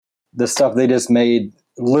the stuff they just made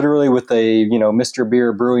literally with a, Mr.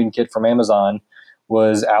 Beer brewing kit from Amazon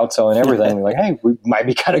was outselling everything. We're like, hey, we might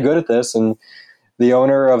be kind of good at this. And the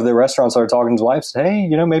owner of the restaurant started talking to his wife, said, hey,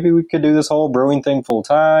 maybe we could do this whole brewing thing full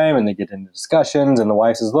time. And they get into discussions. And the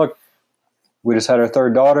wife says, look, we just had our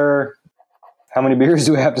third daughter. How many beers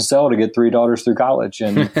do we have to sell to get 3 daughters through college?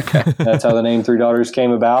 And that's how the name Three Daughters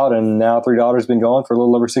came about. And now Three Daughters been going for a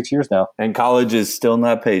little over 6 years now. And college is still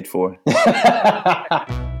not paid for.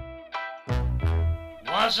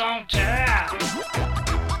 What's on tap?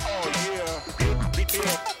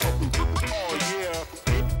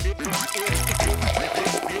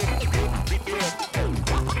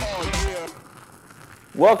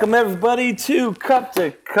 Welcome, everybody, to Cup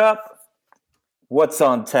to Cup. What's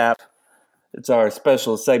on tap? It's our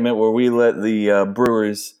special segment where we let the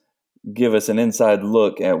brewers give us an inside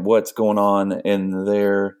look at what's going on in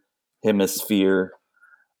their hemisphere.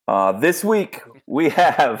 This week, we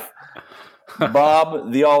have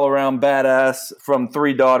Bob, the all-around badass from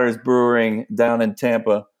Three Daughters Brewing down in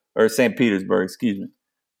Tampa, or St. Petersburg, excuse me.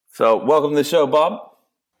 So, welcome to the show, Bob.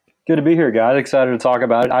 Good to be here, guys. Excited to talk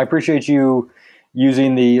about it. I appreciate you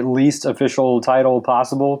using the least official title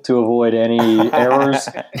possible to avoid any errors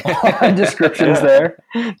and descriptions there.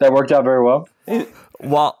 That worked out very well.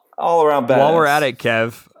 All around badass. While we're at it,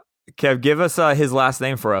 Kev, give us his last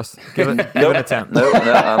name for us. Give an attempt.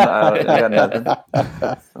 I got nothing.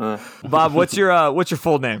 Bob, what's your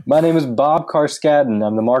full name? My name is Bob Karskaten.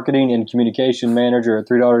 I'm the marketing and communication manager at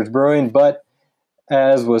Three Daughters Brewing, but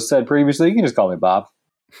as was said previously, you can just call me Bob.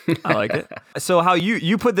 I like it. So how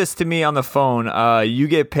you put this to me on the phone, you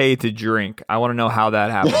get paid to drink. I want to know how that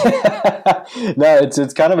happened. No,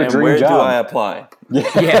 it's kind of a dream where job. Do I apply?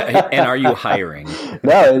 Yeah, and are you hiring?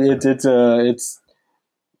 No, it's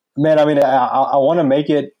man, I mean, I want to make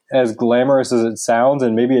it as glamorous as it sounds,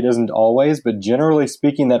 and maybe it isn't always, but generally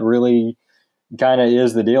speaking, that really kind of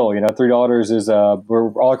is the deal. Three Daughters is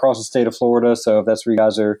we're all across the state of Florida, so if that's where you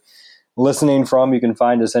guys are listening from, you can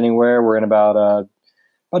find us anywhere. We're in about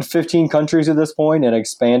 15 countries at this point and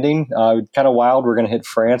expanding. Kind of wild. We're going to hit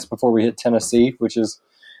France before we hit Tennessee, which is,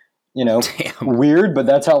 weird, but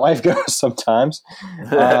that's how life goes sometimes.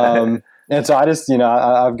 And so I just,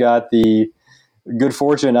 I've got the good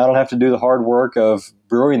fortune. I don't have to do the hard work of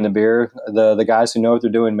brewing the beer. The guys who know what they're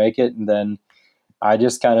doing make it. And then I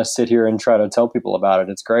just kind of sit here and try to tell people about it.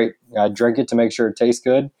 It's great. I drink it to make sure it tastes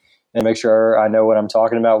good and make sure I know what I'm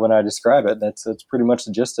talking about when I describe it. That's pretty much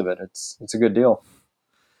the gist of it. It's a good deal.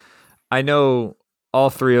 I know all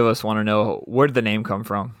three of us want to know, where did the name come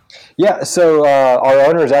from? Yeah, so our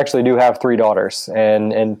owners actually do have 3 daughters,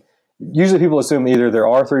 and usually people assume either there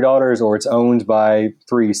are 3 daughters or it's owned by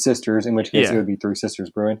 3 sisters, in which case it would be Three Sisters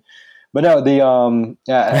Brewing. But no, the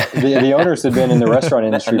owners had been in the restaurant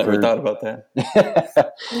industry. I never thought about that.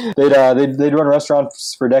 They'd run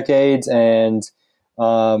restaurants for decades, and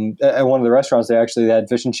at one of the restaurants they had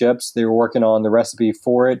fish and chips. They were working on the recipe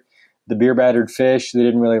for it. The beer battered fish, they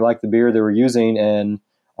didn't really like the beer they were using, and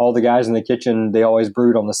all the guys in the kitchen, they always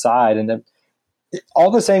brewed on the side. And then all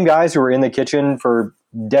the same guys who were in the kitchen for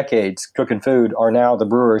decades cooking food are now the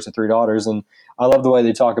brewers at Three Daughters. And I love the way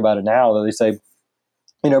they talk about it now, that they say,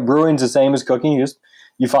 brewing's the same as cooking.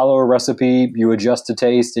 You follow a recipe, you adjust to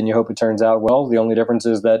taste, and you hope it turns out well. The only difference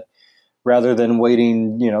is that rather than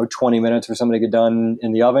waiting, 20 minutes for something to get done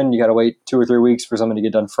in the oven, you got to wait 2 or 3 weeks for something to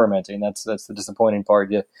get done fermenting. That's the disappointing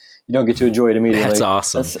part. You don't get to enjoy it immediately. That's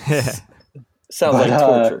awesome. Sounds like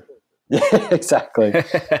torture. Exactly.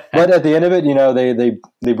 But at the end of it,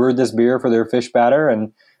 they brewed this beer for their fish batter,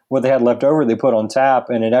 and what they had left over, they put on tap,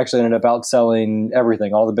 and it actually ended up outselling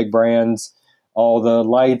everything, all the big brands, all the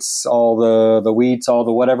lights, all the wheats, all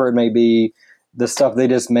the whatever it may be, the stuff they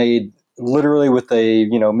just made literally with a,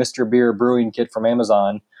 Mr. Beer brewing kit from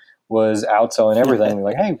Amazon was outselling everything. We're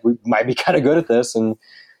like, hey, we might be kind of good at this. And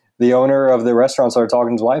the owner of the restaurant started talking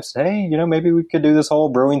to his wife, said, hey, maybe we could do this whole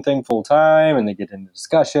brewing thing full time. And they get into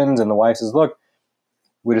discussions, and the wife says, look,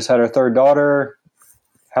 we just had our third daughter.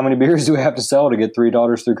 How many beers do we have to sell to get 3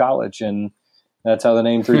 daughters through college? And that's how the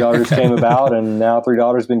name Three Daughters came about. And now Three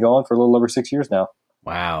Daughters been going for a little over 6 years now.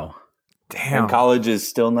 Wow. Damn. And college is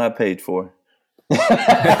still not paid for.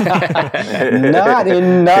 Not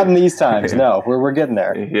in these times. No, we're getting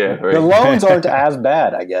there. Yeah, right. The loans aren't as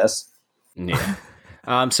bad, I guess. Yeah.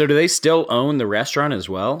 So do they still own the restaurant as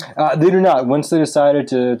well? They do not. Once they decided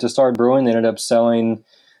to start brewing, they ended up selling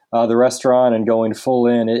the restaurant and going full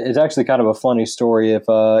in. It's actually kind of a funny story. If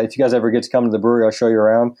you guys ever get to come to the brewery, I'll show you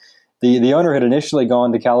around. The owner had initially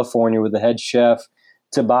gone to California with the head chef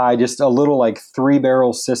to buy just a little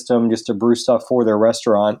 3-barrel system just to brew stuff for their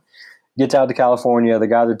restaurant. Gets out to California. The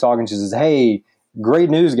guy they're talking to says, hey, great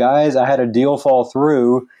news, guys. I had a deal fall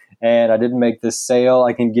through and I didn't make this sale.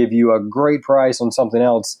 I can give you a great price on something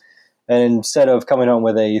else. And instead of coming home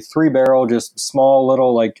with a 3-barrel, just small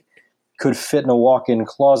little, like could fit in a walk-in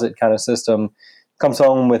closet kind of system, comes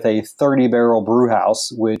home with a 30-barrel brew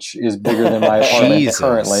house, which is bigger than my apartment Jesus.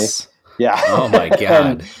 currently. Yeah. Oh my God.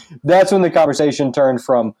 And that's when the conversation turned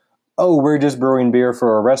from, oh, we're just brewing beer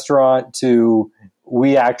for a restaurant to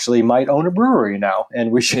we actually might own a brewery now,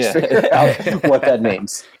 and we should figure out what that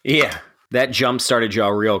means. Yeah. That jump started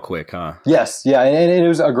y'all real quick, huh? Yes. Yeah. And it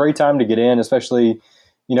was a great time to get in, especially,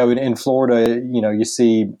 in Florida, you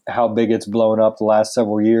see how big it's blown up the last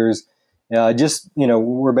several years.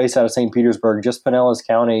 We're based out of St. Petersburg, just Pinellas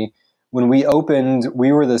County. When we opened,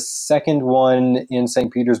 we were the second one in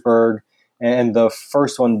St. Petersburg, and the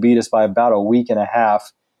first one beat us by about a week and a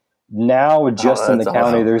half. Now, just in the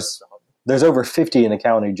county, there's over 50 in the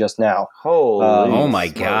county just now. Holy oh my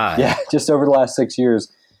God. Yeah, just over the last 6 years.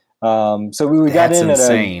 So we got in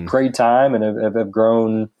insane. At a great time and have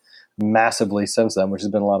grown massively since then, which has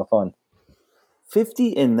been a lot of fun. 50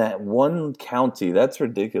 in that one county. That's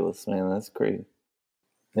ridiculous, man. That's crazy.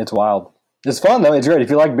 It's wild. It's fun, though. It's great. If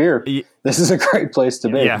you like beer, this is a great place to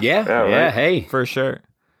be. Yeah. Hey, for sure.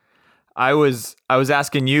 I was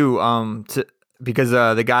asking you because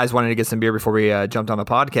the guys wanted to get some beer before we jumped on the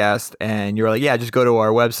podcast, and you were like, yeah, just go to our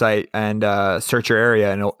website and search your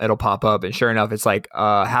area and it'll pop up. And sure enough, it's like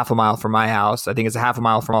half a mile from my house. I think it's a half a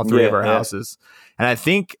mile from all three of our houses. And I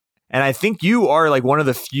think you are like one of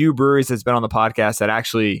the few breweries that's been on the podcast that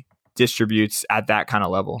actually distributes at that kind of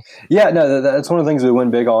level. Yeah, no, that's one of the things we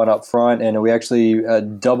went big on up front, and we actually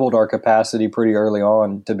doubled our capacity pretty early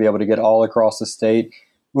on to be able to get all across the state.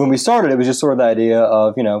 When we started, it was just sort of the idea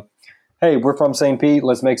of, hey, we're from St. Pete,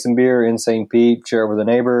 let's make some beer in St. Pete, share it with the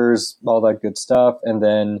neighbors, all that good stuff. And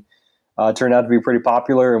then it turned out to be pretty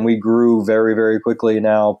popular, and we grew very, very quickly.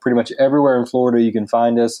 Now, pretty much everywhere in Florida you can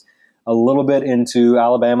find us, a little bit into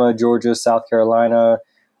Alabama, Georgia, South Carolina,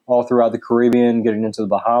 all throughout the Caribbean, getting into the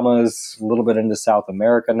Bahamas, a little bit into South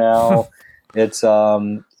America now. It's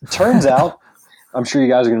turns out, I'm sure you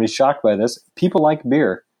guys are going to be shocked by this, people like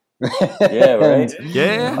beer. Yeah, right.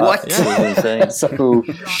 Yeah. What? So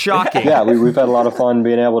shocking. Yeah, we've had a lot of fun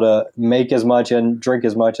being able to make as much and drink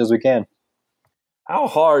as much as we can. How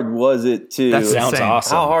hard was it to? That sounds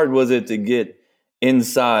awesome. How hard was it to get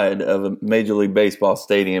inside of a Major League Baseball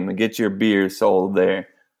stadium and get your beer sold there?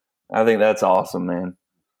 I think that's awesome, man.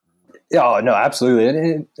 Oh no, absolutely,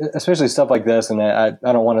 and especially stuff like this. And I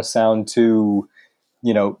don't want to sound too,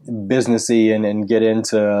 businessy and get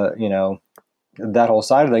into that whole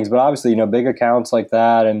side of things, but obviously, big accounts like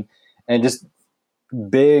that and just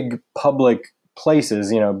big public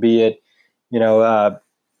places, be it,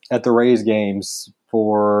 at the Rays games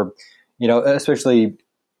for, especially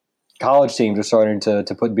college teams are starting to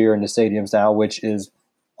put beer into stadiums now, which is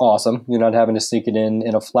awesome. You're not having to sneak it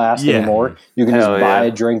in a flask anymore. You can just buy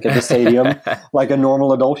a drink at the stadium like a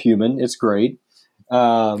normal adult human. It's great.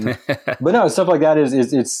 But no, stuff like that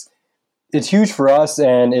it's huge for us,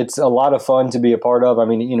 and it's a lot of fun to be a part of. I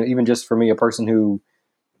mean, even just for me, a person who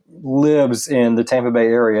lives in the Tampa Bay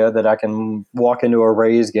area, that I can walk into a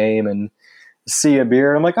Rays game and see a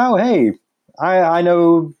beer, and I'm like, oh, hey, I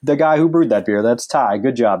know the guy who brewed that beer. That's Ty.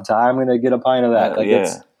 Good job, Ty. I'm going to get a pint of that.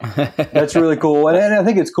 That's really cool. And I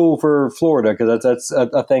think it's cool for Florida because that's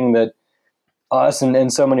a thing that us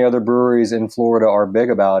and so many other breweries in Florida are big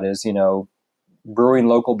about is, brewing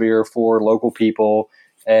local beer for local people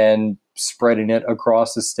and spreading it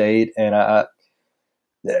across the state. And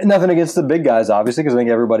nothing against the big guys, obviously, because I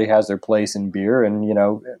think everybody has their place in beer. And,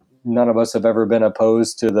 none of us have ever been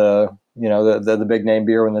opposed to the big name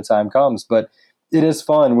beer when the time comes. But it is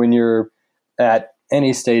fun when you're at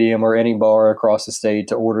any stadium or any bar across the state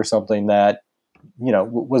to order something that,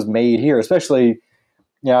 was made here, especially,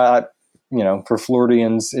 for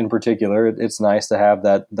Floridians in particular. It's nice to have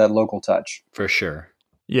that local touch. For sure.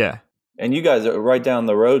 Yeah. And you guys are right down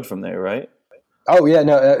the road from there, right? Oh, yeah.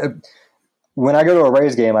 No, when I go to a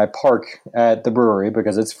Rays game, I park at the brewery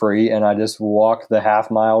because it's free, and I just walk the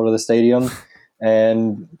half mile to the stadium.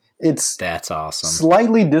 And that's awesome.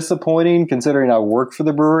 Slightly disappointing considering I work for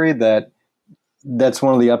the brewery. That's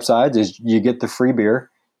one of the upsides is you get the free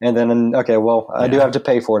beer. And then, I do have to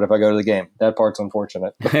pay for it if I go to the game. That part's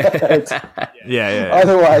unfortunate. Otherwise,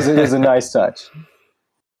 it is a nice touch.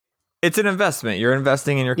 It's an investment. You're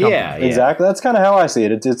investing in your company. Yeah. Exactly. That's kind of how I see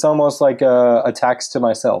it. It's almost like a tax to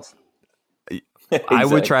myself. Exactly. I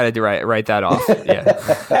would try to write that off.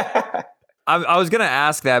 Yeah. I was going to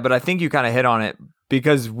ask that, but I think you kind of hit on it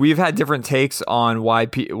because we've had different takes on why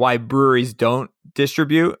breweries don't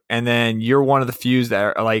distribute, and then you're one of the few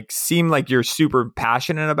that are like seem like you're super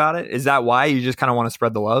passionate about it. Is that why you just kind of want to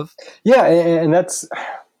spread the love? Yeah, and that's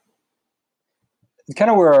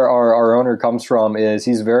kind of where our owner comes from. Is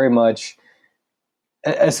he's very much,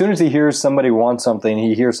 as soon as he hears somebody wants something,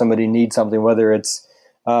 he hears somebody needs something, whether it's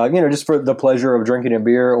just for the pleasure of drinking a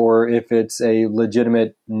beer, or if it's a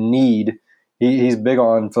legitimate need, he's big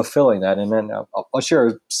on fulfilling that. And then I'll share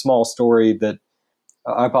a small story that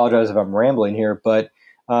I apologize if I'm rambling here, but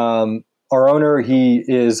our owner, he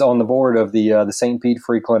is on the board of the St. Pete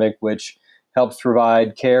Free Clinic, which helps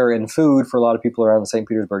provide care and food for a lot of people around the St.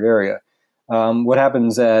 Petersburg area. What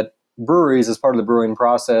happens at breweries as part of the brewing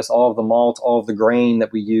process, all of the malt, all of the grain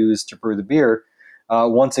that we use to brew the beer,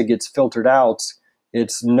 once it gets filtered out,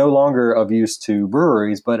 it's no longer of use to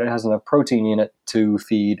breweries, but it has enough protein in it to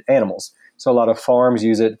feed animals. So a lot of farms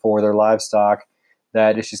use it for their livestock.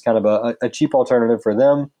 That is just kind of a cheap alternative for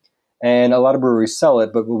them. And a lot of breweries sell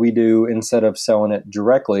it, but what we do, instead of selling it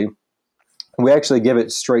directly, we actually give it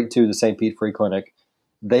straight to the St. Pete Free Clinic.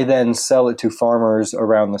 They then sell it to farmers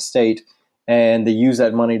around the state, and they use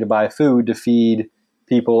that money to buy food to feed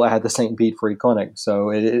people at the St. Pete Free Clinic. So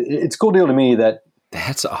it's a cool deal to me that.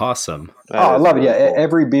 That's awesome. I love it. Yeah,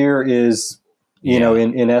 every beer is,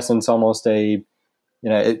 in essence, almost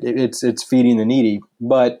it's feeding the needy.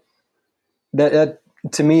 But that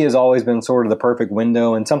to me has always been sort of the perfect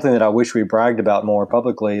window, and something that I wish we bragged about more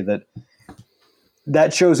publicly.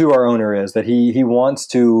 That shows who our owner is. That he wants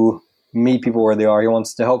to meet people where they are. He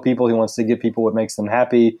wants to help people. He wants to give people what makes them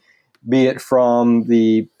happy, be it from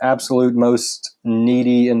the absolute most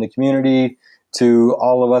needy in the community to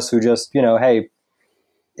all of us who just, hey,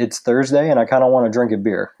 it's Thursday and I kind of want to drink a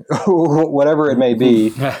beer, whatever it may be.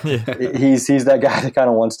 He's that guy that kind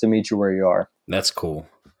of wants to meet you where you are. That's cool.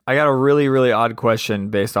 I got a really, really odd question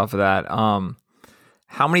based off of that.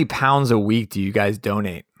 How many pounds a week do you guys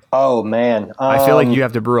donate? Oh man. I feel like you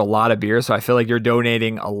have to brew a lot of beer, so I feel like you're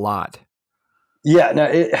donating a lot. Yeah,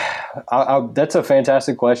 no, that's a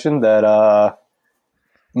fantastic question that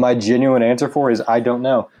my genuine answer for is I don't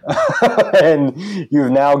know. And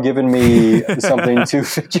you've now given me something to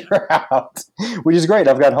figure out, which is great.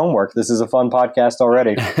 I've got homework. This is a fun podcast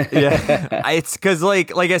already. Yeah, it's because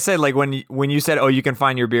like I said, like when you said, oh, you can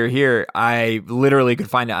find your beer here, I literally could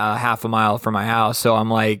find a half a mile from my house. So I'm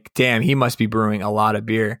like, damn, he must be brewing a lot of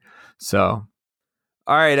beer. So,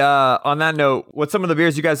 all right. On that note, what's some of the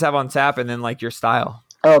beers you guys have on tap, and then like your style?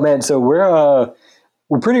 Oh man, so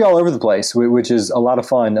we're pretty all over the place, which is a lot of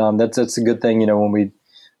fun. That's a good thing, when we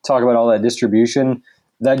talk about all that distribution,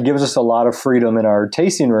 that gives us a lot of freedom in our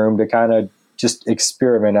tasting room to kind of just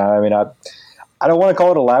experiment. I mean, I don't want to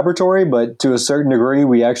call it a laboratory, but to a certain degree,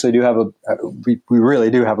 we actually do have we really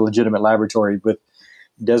do have a legitimate laboratory with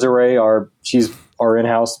Desiree. She's our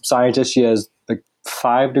in-house scientist. She has like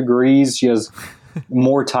 5 degrees. She has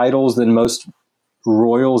more titles than most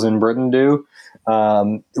royals in Britain do.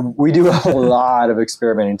 We do a lot of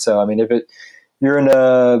experimenting. So, I mean, you're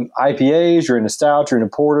into IPAs, you're into stouts, you're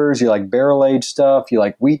into porters, you like barrel-aged stuff, you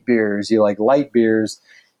like wheat beers, you like light beers,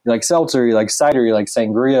 you like seltzer, you like cider, you like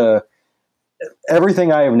sangria.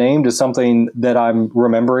 Everything I have named is something that I'm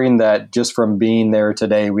remembering that just from being there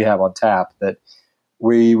today we have on tap, that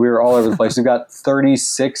we're all over the place. We've got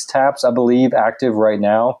 36 taps, I believe, active right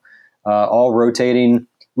now, all rotating.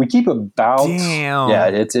 We keep about,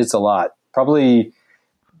 it's a lot. Probably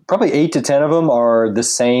 8 to 10 of them are the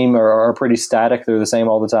same or are pretty static. They're the same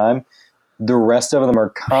all the time. The rest of them are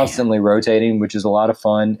constantly rotating, which is a lot of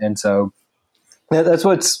fun. And so that's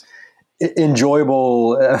what's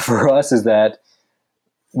enjoyable for us, is that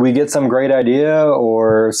we get some great idea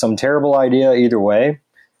or some terrible idea. Either way,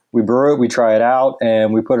 we brew it, we try it out,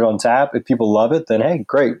 and we put it on tap. If people love it, then hey,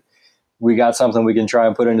 great. We got something we can try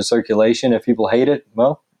and put into circulation. If people hate it,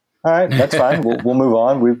 well, all right, that's fine. We'll move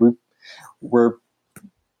on. We'll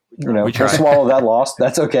swallow that loss.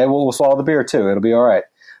 That's okay. We'll swallow the beer too. It'll be all right.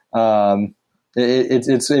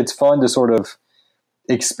 It's fun to sort of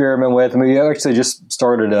experiment with. I mean, we actually just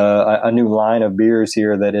started a new line of beers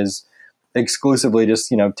here that is exclusively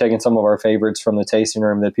just, taking some of our favorites from the tasting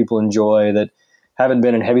room that people enjoy, that haven't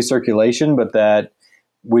been in heavy circulation, but that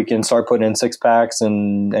we can start putting in 6-packs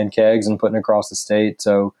and kegs and putting across the state.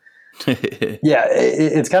 So yeah,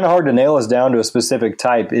 it's kind of hard to nail us down to a specific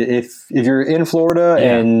type. If you're in Florida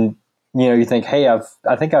and you think, hey,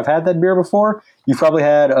 I think I've had that beer before, you've probably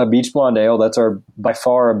had a Beach Blonde Ale. That's by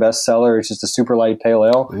far our best seller. It's just a super light pale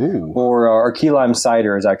ale. Ooh. Or our key lime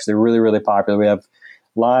cider is actually really, really popular. We have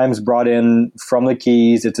limes brought in from the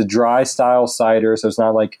Keys. It's a dry style cider, so it's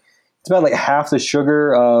about like half the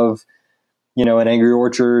sugar of an Angry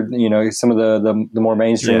Orchard, some of the more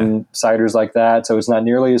mainstream ciders like that. So it's not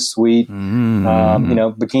nearly as sweet.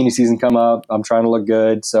 Bikini season come up. I'm trying to look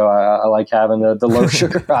good, so I like having the low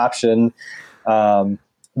sugar option.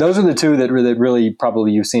 Those are the two that really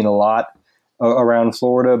probably you've seen a lot around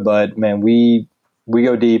Florida. But man, we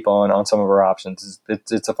go deep on some of our options.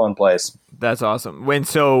 It's a fun place. That's awesome.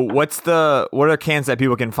 So what are cans that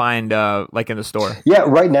people can find like in the store? Yeah,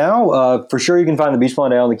 right now, for sure you can find the Beach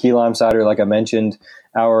Blonde Ale and the Key Lime Cider, like I mentioned.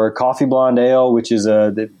 Our Coffee Blonde Ale, which is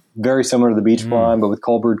very similar to the Beach Blonde, but with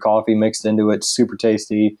cold brewed coffee mixed into it, super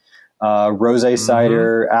tasty. Rosé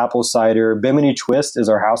cider, apple cider. Bimini Twist is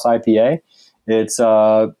our house IPA. It's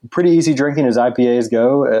pretty easy drinking as IPAs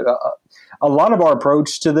go. A lot of our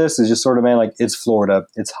approach to this is just sort of, it's Florida.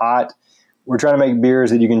 It's hot. We're trying to make beers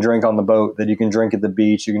that you can drink on the boat, that you can drink at the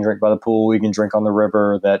beach, you can drink by the pool, you can drink on the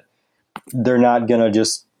river, that they're not going to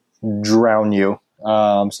just drown you.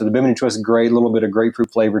 So the Bimini Twist is great, a little bit of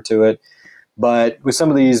grapefruit flavor to it. But with some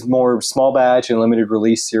of these more small batch and limited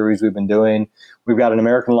release series we've been doing, we've got an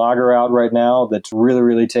American lager out right now that's really,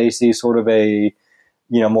 really tasty, sort of a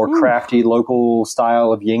more crafty local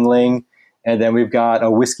style of Yuengling. And then we've got a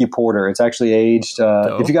whiskey porter. It's actually aged.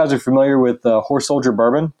 If you guys are familiar with Horse Soldier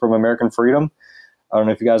Bourbon from American Freedom, I don't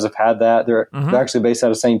know if you guys have had that. They're actually based out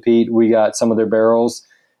of St. Pete. We got some of their barrels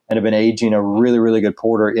and have been aging a really, really good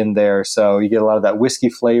porter in there. So you get a lot of that whiskey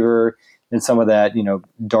flavor and some of that,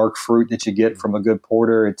 dark fruit that you get from a good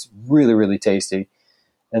porter. It's really, really tasty.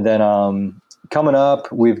 And then coming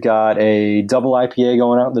up, we've got a double IPA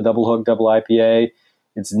going out, the Double Hook Double IPA.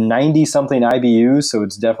 It's 90-something IBUs, so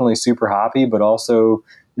it's definitely super hoppy, but also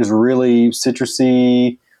is really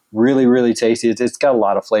citrusy, really, really tasty. It's got a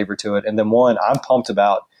lot of flavor to it. And then one I'm pumped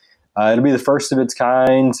about. It'll be the first of its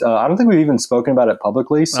kind. I don't think we've even spoken about it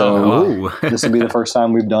publicly, so this will be the first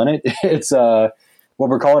time we've done it. It's what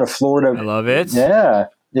we're calling a Florida. I love it. Yeah,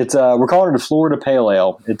 it's we're calling it a Florida Pale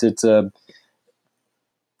Ale. It's a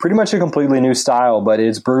pretty much a completely new style, but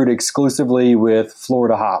it's brewed exclusively with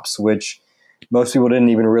Florida hops, which most people didn't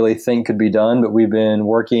even really think could be done, but we've been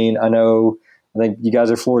working. I think you guys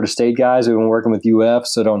are Florida State guys. We've been working with UF,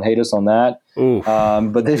 so don't hate us on that.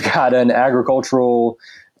 But they've got an agricultural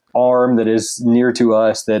arm that is near to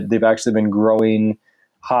us that they've actually been growing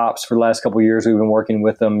hops for the last couple of years. We've been working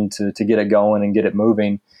with them to get it going and get it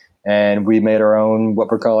moving. And we made our own,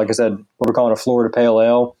 what we're calling a Florida Pale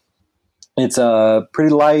Ale. It's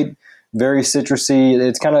pretty light, very citrusy.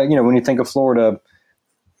 It's kind of, when you think of Florida,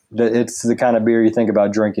 it's the kind of beer you think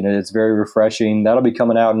about drinking it. It's very refreshing. That'll be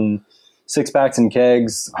coming out in 6-packs and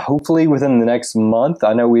kegs, hopefully within the next month.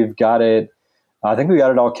 I know we've got it. I think we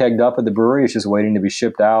got it all kegged up at the brewery. It's just waiting to be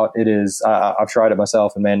shipped out. It is. I've tried it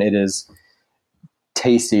myself, and man, it is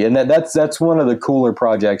tasty. And that's one of the cooler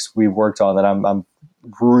projects we've worked on that I'm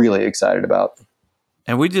really excited about.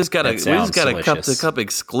 And we just got a cup to cup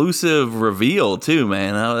exclusive reveal too,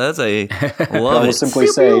 man. That's I will simply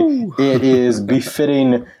say it is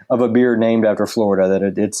befitting of a beer named after Florida.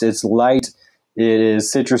 That it's light, it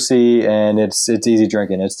is citrusy, and it's easy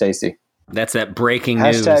drinking. It's tasty. That's that breaking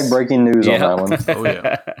news. Hashtag breaking news on that one. Oh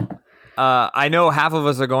yeah. I know half of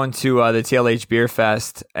us are going to the TLH Beer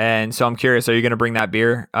Fest, and so I'm curious, are you going to bring that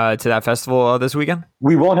beer to that festival this weekend?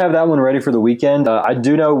 We won't have that one ready for the weekend. I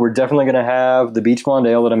do know we're definitely going to have the Beach Blonde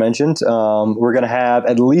Ale that I mentioned. We're going to have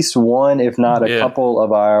at least one, if not a couple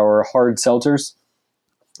of our hard seltzers.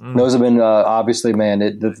 Those have been, obviously, man,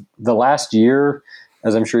 the last year,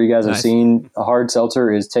 as I'm sure you guys have seen, a hard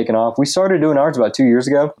seltzer is taken off. We started doing ours about 2 years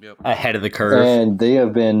ago. Ahead of the curve. And they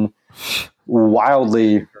have been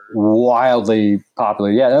wildly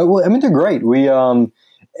popular. Yeah, I mean, they're great. We and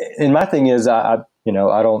my thing is, I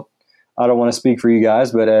don't want to speak for you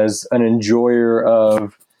guys, but as an enjoyer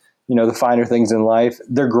of the finer things in life,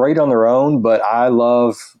 they're great on their own. But I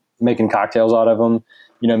love making cocktails out of them.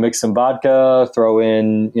 Mix some vodka, throw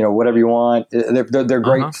in whatever you want. They're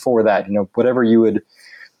great for that. Whatever you would,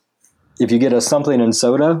 if you get something in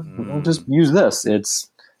soda, just use this.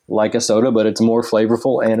 It's like a soda, but it's more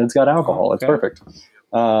flavorful and it's got alcohol. It's perfect.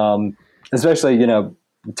 Especially,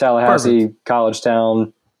 Tallahassee, college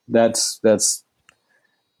town. That's the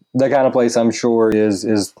kind of place I'm sure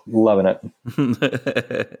is loving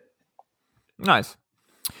it. Nice.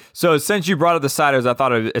 So since you brought up the ciders, I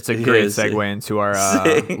thought it's a great segue into our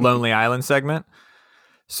Lonely Island segment.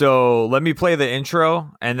 So let me play the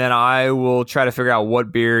intro, and then I will try to figure out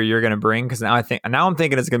what beer you're going to bring, because now I'm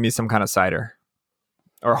thinking it's going to be some kind of cider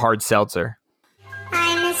or hard seltzer.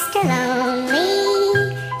 I'm Mr.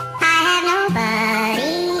 Lonely. I have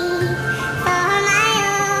nobody for my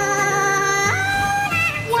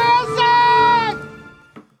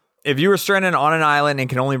own. if you were stranded on an island and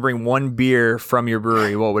can only bring one beer from your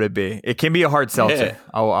brewery, what would it be? It can be a hard seltzer. Yeah.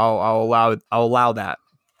 I'll allow that.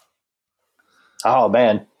 Oh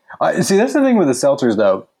man, see that's the thing with the seltzers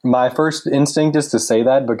though. My first instinct is to say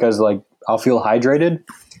that because like I'll feel hydrated,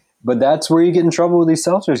 but that's where you get in trouble with these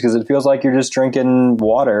seltzers because it feels like you're just drinking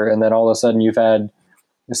water, and then all of a sudden you've had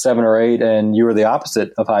 7 or 8, and you were the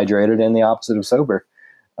opposite of hydrated and the opposite of sober.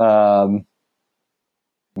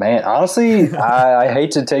 Man, honestly, I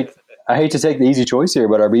hate to take the easy choice here,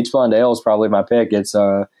 but our Beach Blonde Ale is probably my pick. It's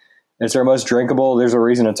our most drinkable. There's a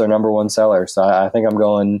reason it's our number 1 seller. So I think I'm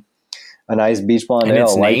going a nice Beach Blonde And Ale,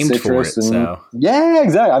 it's light named citrus, for it, and so. yeah,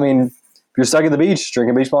 exactly. I mean, if you're stuck at the beach, drink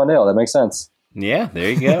a Beach Blonde Ale. That makes sense. Yeah,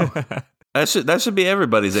 there you go. That should be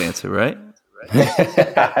everybody's answer, right?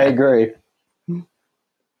 I agree.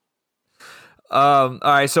 All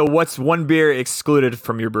right. So what's one beer excluded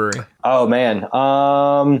from your brewery? Oh man.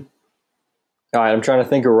 All right, I'm trying to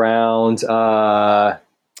think around. Are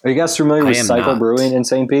you guys familiar with am Cycle not. Brewing in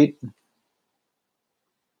St. Pete?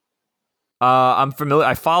 I'm familiar.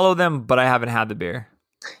 I follow them, but I haven't had the beer.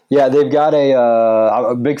 Yeah, they've got I'm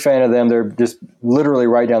a big fan of them. They're just literally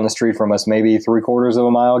right down the street from us, maybe 3/4 of a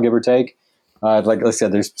mile, give or take. Like I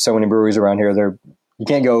said, there's so many breweries around here. You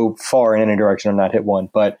can't go far in any direction and not hit one.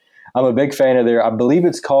 But I'm a big fan of their. I believe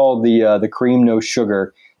it's called the Cream No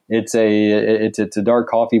Sugar. It's a dark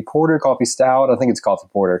coffee porter, coffee stout. I think it's coffee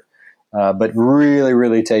porter, but really,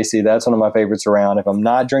 really tasty. That's one of my favorites around. If I'm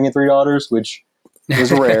not drinking $3, which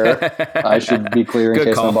is rare, I should be clear in Good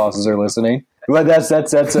case call. my bosses are listening. But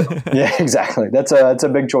yeah, exactly. That's a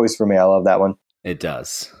big choice for me. I love that one. It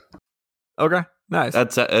does. Okay. Nice.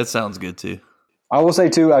 That sounds good too. I will say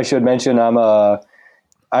too, I should mention I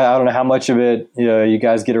don't know how much of it you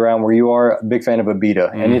guys get around where you are. A big fan of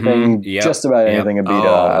Abita. Anything, Yep. just about Yep. anything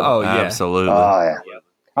Abita. Oh, yeah. Absolutely. Yeah.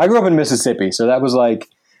 I grew up in Mississippi, so that was like,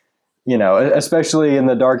 especially in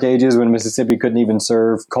the dark ages when Mississippi couldn't even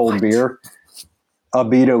serve cold beer.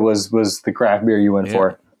 Abita was the craft beer you went Yeah.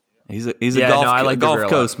 for. He's a Yeah, Gulf, no, I like the beer a Gulf lot.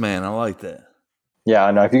 Coast man. I like that. Yeah,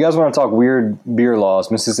 I know. If you guys want to talk weird beer laws,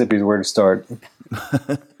 Mississippi's where to start.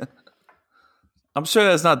 I'm sure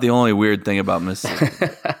that's not the only weird thing about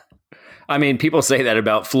Mississippi. I mean, people say that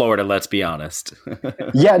about Florida, let's be honest.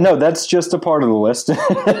 Yeah, no, that's just a part of the list.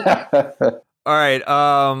 All right.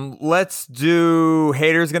 Let's do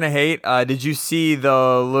Haters Gonna Hate. Did you see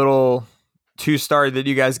the little 2-star that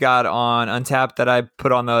you guys got on Untapped that I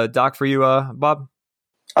put on the doc for you, Bob?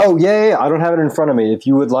 Oh, yeah. I don't have it in front of me. If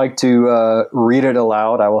you would like to read it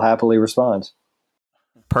aloud, I will happily respond.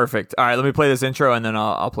 Perfect. All right. Let me play this intro and then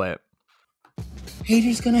I'll play it.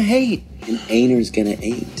 Haters gonna hate, and ain'ters gonna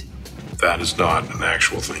ain't. That is not an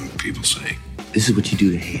actual thing people say. This is what you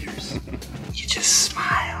do to haters. You just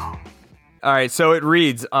smile. All right. So it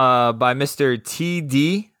reads by Mr.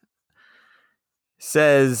 TD.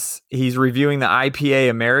 Says he's reviewing the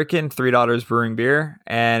IPA American $3 brewing beer,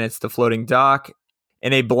 and it's the floating dock.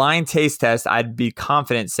 In a blind taste test, I'd be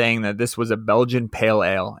confident saying that this was a Belgian pale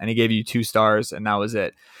ale, and he gave you 2 stars, and that was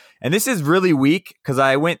it. And this is really weak because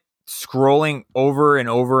I went scrolling over and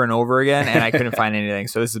over and over again, and I couldn't find anything.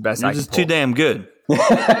 So this is the best I You're can just pull. too damn good.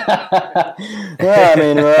 Yeah, I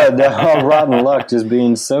mean, rotten luck just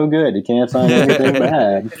being so good. You can't find anything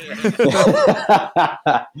bad.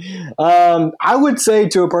 I would say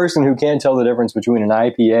to a person who can't tell the difference between an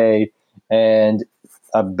IPA and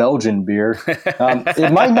a Belgian beer,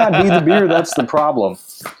 it might not be the beer that's the problem.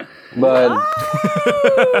 But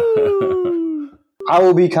I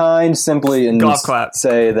will be kind simply and Golf clap.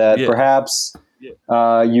 say that Yeah. perhaps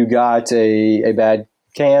you got a bad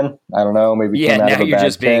can. I don't know. Maybe Yeah, came out now of a you're bad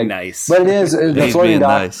just being keg. nice. But it is the He's floating being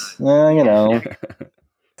dock. nice.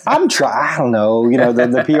 I'm trying. I don't know.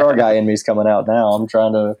 The PR guy in me is coming out now. I'm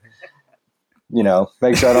trying to,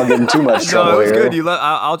 make sure I don't get in too much No, trouble it was here. good.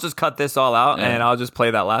 I'll just cut this all out, and I'll just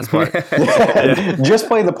play that last part. Just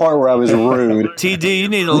play the part where I was rude. TD, you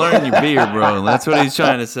need to learn your beer, bro. That's what he's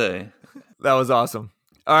trying to say. That was awesome.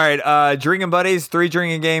 All right, drinking buddies, 3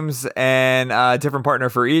 drinking games, and a different partner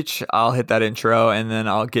for each. I'll hit that intro, and then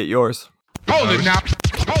I'll get yours. Hold it now.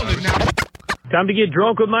 Time to get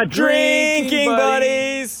drunk with my Drinking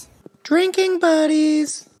buddies. Drinking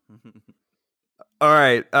buddies. All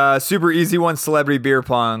right, super easy one, celebrity beer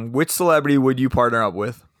pong. Which celebrity would you partner up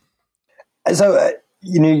with? So,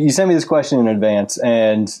 you sent me this question in advance,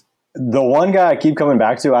 and the one guy I keep coming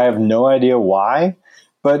back to, I have no idea why,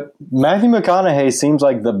 but Matthew McConaughey seems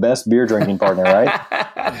like the best beer drinking partner, right?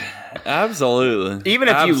 Absolutely. Even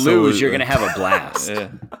if you lose, you're going to have a blast. Yeah.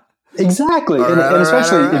 Exactly. And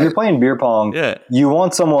especially if you're playing beer pong, Yeah. you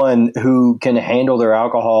want someone who can handle their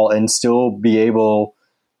alcohol and still be able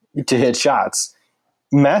to hit shots.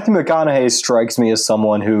 Matthew McConaughey strikes me as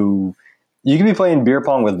someone who you could be playing beer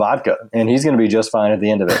pong with vodka, and he's going to be just fine at the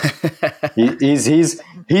end of it.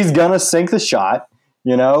 He's going to sink the shot.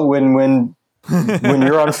 You know, when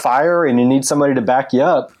you're on fire and you need somebody to back you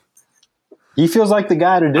up, he feels like the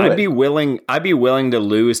guy to do it. I'd be willing to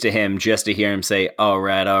lose to him just to hear him say, all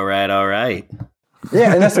right.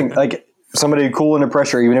 Yeah, and that's like somebody cool under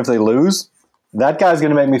pressure, even if they lose, that guy's going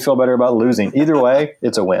to make me feel better about losing. Either way,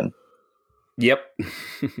 it's a win. Yep.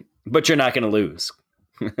 But you're not going to lose.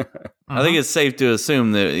 I think it's safe to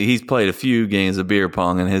assume that he's played a few games of beer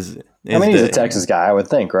pong in his I mean, he's a Texas guy, I would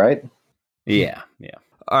think, right? Yeah.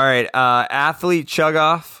 All right, athlete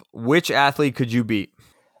chug-off. Which athlete could you beat?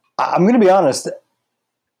 I'm going to be honest.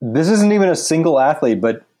 This isn't even a single athlete,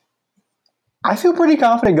 but I feel pretty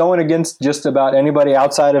confident going against just about anybody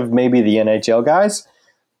outside of maybe the NHL guys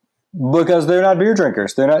because they're not beer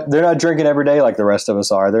drinkers. They're not drinking every day like the rest of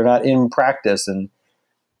us are. They're not in practice. And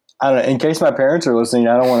I don't know, in case my parents are listening,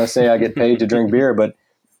 I don't want to say I get paid to drink beer, but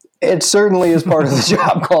it certainly is part of the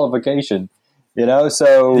job qualification, you know?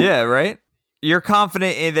 So yeah, right. You're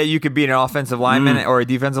confident that you could beat an offensive lineman or a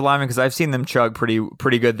defensive lineman because I've seen them chug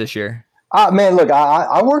pretty good this year. Man, look,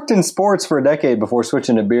 I worked in sports for a decade before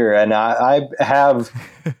switching to beer, and I have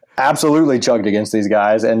absolutely chugged against these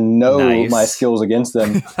guys and know my skills against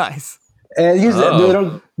them. Nice. And they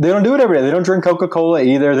don't do it every day. They don't drink Coca-Cola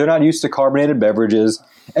either. They're not used to carbonated beverages.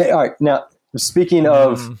 And, all right, now speaking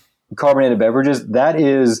of carbonated beverages, that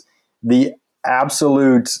is the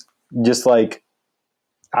absolute just like,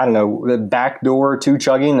 I don't know, the backdoor to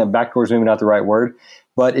chugging. The backdoor is maybe not the right word,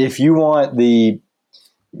 but if you want the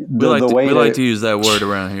way we like to use that word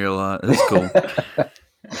around here a lot. That's cool.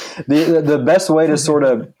 the best way to sort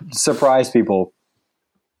of surprise people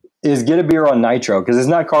is get a beer on nitro because it's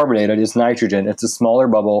not carbonated; it's nitrogen. It's a smaller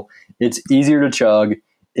bubble. It's easier to chug.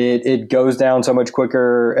 It goes down so much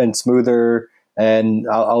quicker and smoother. And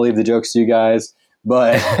I'll leave the jokes to you guys,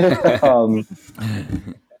 but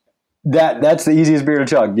that's the easiest beer to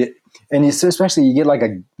chug. And especially you get like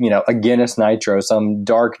a Guinness Nitro, some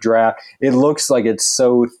dark draft. It looks like it's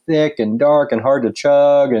so thick and dark and hard to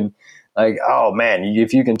chug. And like, oh man,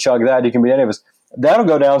 if you can chug that, you can beat any of us. That'll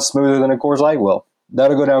go down smoother than a Coors Light will.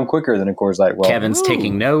 That'll go down quicker than a Coors Light will. Kevin's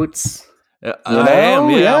taking notes. I am.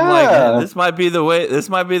 Yeah, I'm like, this might be the way. This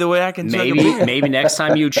might be the way I can chug a beer. Maybe next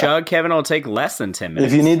time you chug, Kevin will take less than 10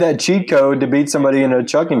 minutes. If you need that cheat code to beat somebody in a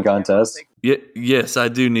chugging contest. Yes, I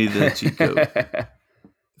do need that cheat code.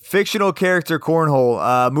 Fictional character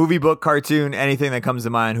cornhole, movie, book, cartoon, anything that comes to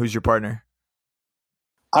mind. Who's your partner?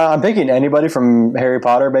 I'm picking anybody from Harry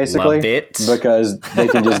Potter, basically, Love it. because they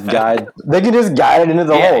can just guide. They can just guide it into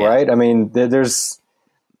the hole, right? I mean, there's.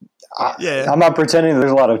 I'm not pretending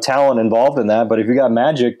there's a lot of talent involved in that, but if you got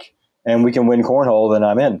magic and we can win cornhole, then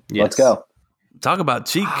I'm in. Yes. Let's go. Talk about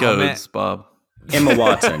cheat codes, Bob. Emma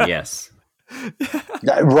Watson, yes.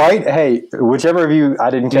 Right? Hey, whichever of you, I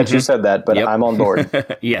didn't catch who said that, but I'm on board.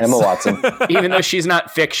 Yes. Emma Watson. Even though she's not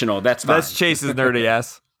fictional, that's fine. That's Chase's nerdy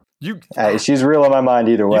ass. Hey, she's real in my mind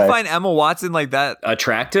either way. You find Emma Watson like that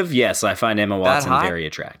attractive? Yes, I find Emma Watson very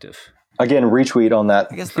attractive. Again, retweet on that.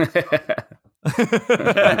 I guess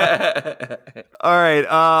all right,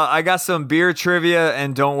 I got some beer trivia,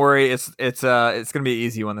 and don't worry, it's gonna be an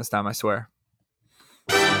easy one this time, I swear.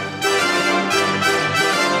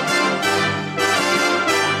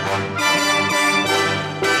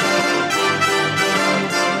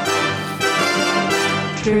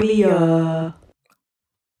 Trivia.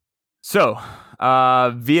 So,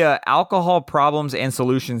 via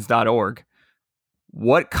alcoholproblemsandsolutions.org,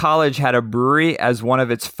 what college had a brewery as one of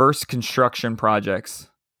its first construction projects?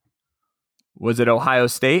 Was it Ohio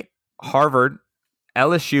State, Harvard,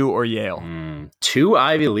 LSU, or Yale? 2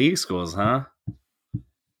 Ivy League schools, huh?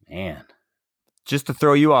 Man. Just to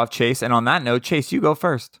throw you off, Chase. And on that note, Chase, you go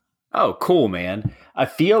first. Oh, cool, man. I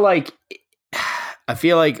feel like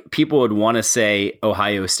people would want to say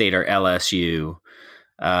Ohio State or LSU,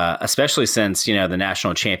 especially since, the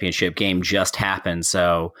national championship game just happened.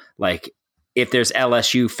 So, if there's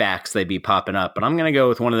LSU facts, they'd be popping up. But I'm going to go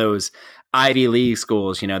with one of those Ivy League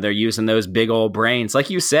schools. They're using those big old brains. Like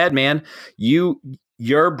you said, man,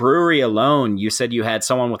 your brewery alone, you said you had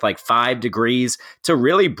someone with 5 degrees to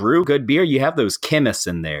really brew good beer. You have those chemists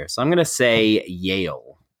in there. So I'm going to say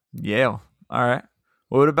Yale. Yale. All right.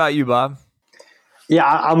 What about you, Bob? Yeah,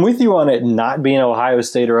 I'm with you on it not being Ohio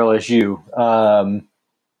State or LSU.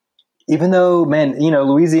 Even though, man,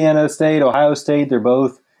 Louisiana State, Ohio State, they've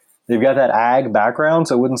got that ag background,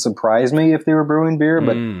 so it wouldn't surprise me if they were brewing beer,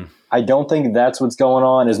 but I don't think that's what's going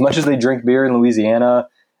on. As much as they drink beer in Louisiana,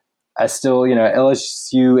 I still,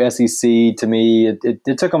 LSU, SEC, to me,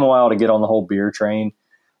 it took them a while to get on the whole beer train.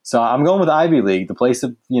 So I'm going with Ivy League, the place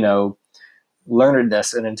of,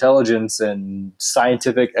 learnedness and intelligence and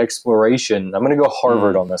scientific exploration. I'm going to go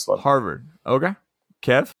Harvard on this one. Harvard. Okay.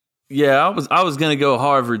 Kev? Yeah, I was gonna go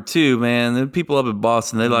Harvard too, man. The people up in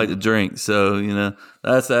Boston, they like to drink, so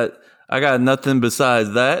that's that. I got nothing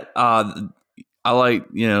besides that. I like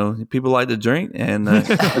people like to drink, and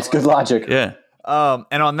it's good logic. Yeah.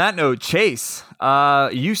 And on that note, Chase,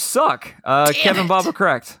 you suck. Kevin Bob are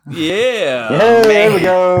correct. Yeah. There we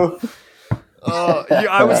go.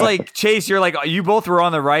 I was like, Chase, you're like, you both were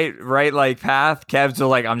on the right like path. Kev's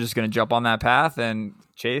like, I'm just gonna jump on that path, and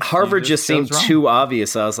Chase, Harvard just seemed too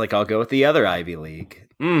obvious. I was like, I'll go with the other Ivy League.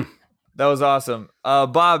 That was awesome.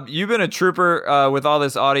 Bob, you've been a trooper with all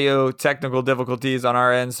this audio technical difficulties on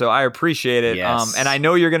our end, so I appreciate it. Yes. And I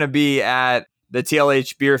know you're going to be at the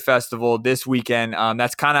TLH Beer Festival this weekend.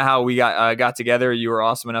 That's kind of how we got together. You were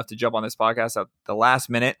awesome enough to jump on this podcast at the last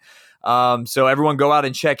minute. So everyone go out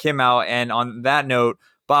and check him out. And on that note,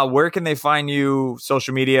 Bob, where can they find you?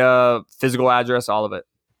 Social media, physical address, all of it.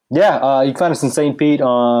 Yeah, you can find us in St. Pete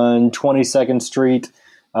on 22nd Street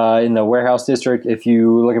in the Warehouse District. If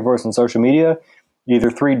you're looking for us on social media,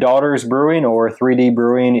 either Three Daughters Brewing or 3D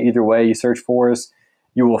Brewing, either way you search for us,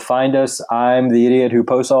 you will find us. I'm the idiot who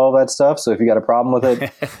posts all that stuff, so if you got a problem with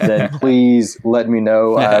it, then please let me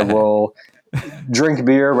know. I will drink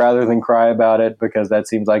beer rather than cry about it, because that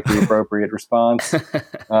seems like the appropriate response.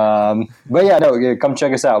 But yeah, come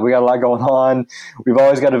check us out. We got a lot going on. We've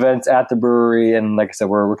always got events at the brewery, and like I said,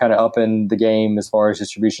 we're kind of upping the game as far as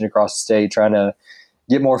distribution across the state, trying to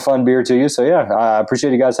get more fun beer to you. So yeah, I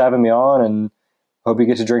appreciate you guys having me on, and hope you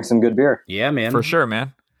get to drink some good beer. Yeah, man, for sure,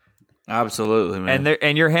 man. Absolutely, man.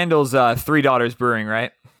 And your handle's Three Daughters Brewing,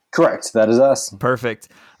 right? Correct. That is us. Perfect.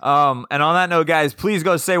 And on that note, guys, please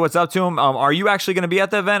go say what's up to him. Are you actually going to be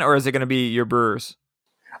at the event, or is it going to be your brewers?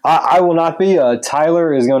 I will not be.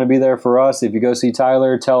 Tyler is going to be there for us. If you go see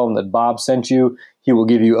Tyler, tell him that Bob sent you. He will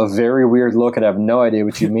give you a very weird look and have no idea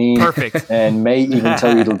what you mean. Perfect. And may even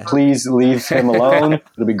tell you to please leave him alone.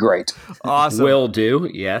 It'll be great. Awesome. Will do.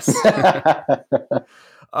 Yes.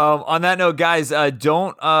 On that note, guys,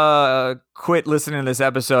 don't quit listening to this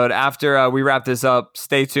episode. After we wrap this up,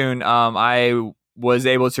 stay tuned. I was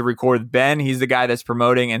able to record Ben. He's the guy that's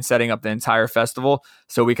promoting and setting up the entire festival.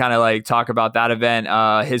 So we kind of like talk about that event,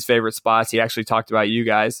 his favorite spots. He actually talked about you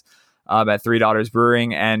guys at Three Daughters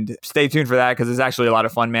Brewing. And stay tuned for that, because it's actually a lot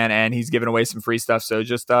of fun, man. And he's giving away some free stuff. So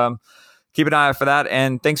just keep an eye out for that.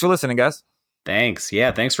 And thanks for listening, guys. Thanks.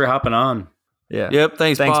 Yeah, thanks for hopping on. Yeah. Yep.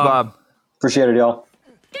 Thanks, Bob. Appreciate it, y'all.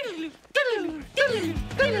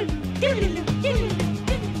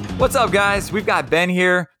 What's up, guys? We've got Ben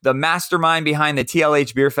here, the mastermind behind the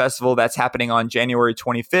TLH Beer Festival that's happening on January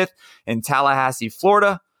 25th in Tallahassee,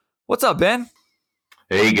 Florida. What's up, Ben?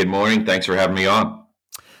 Hey, good morning. Thanks for having me on.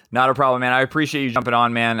 Not a problem, man. I appreciate you jumping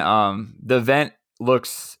on, man. The event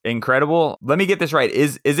looks incredible. Let me get this right.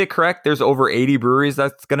 Is it correct? There's over 80 breweries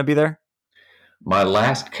that's going to be there? My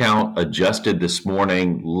last count adjusted this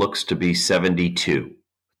morning looks to be 72.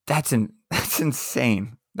 That's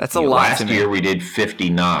insane. That's a lot. Last year we did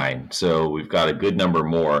 59, so we've got a good number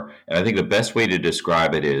more. And I think the best way to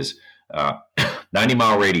describe it is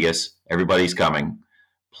 90-mile radius, everybody's coming.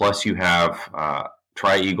 Plus you have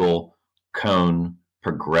Tri-Eagle, Cone,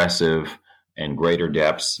 Progressive, and Greater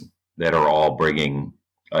Depths that are all bringing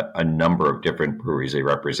a number of different breweries they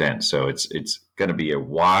represent. So it's going to be a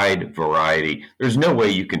wide variety. There's no way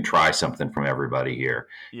you can try something from everybody here.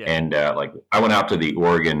 Yeah. And like I went out to the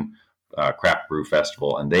Oregon Craft Brew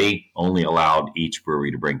Festival, and they only allowed each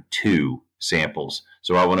brewery to bring 2 samples.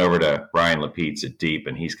 So I went over to Brian Lapides at Deep,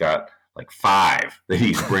 and he's got like 5 that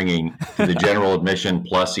he's bringing to the general admission,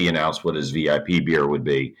 plus he announced what his VIP beer would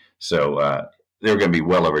be. So there are going to be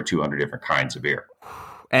well over 200 different kinds of beer.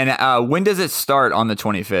 And when does it start on the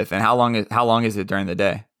 25th, and how long is it during the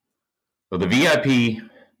day? Well, the VIP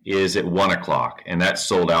is at 1 o'clock, and that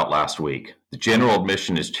sold out last week. The general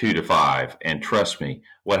admission is 2 to 5, and trust me,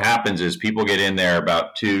 what happens is people get in there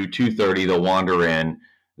about 2:30. They'll wander in.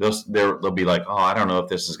 They'll be like, oh, I don't know if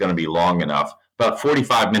this is going to be long enough. About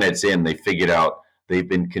 45 minutes in, they figured out they've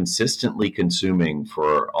been consistently consuming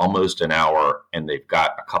for almost an hour, and they've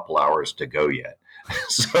got a couple hours to go yet.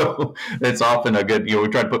 So it's often a good, we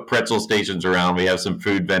try to put pretzel stations around. We have some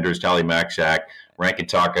food vendors, Tally Mac Shack, Rankin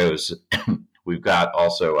Tacos. We've got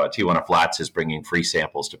also Tijuana Flats is bringing free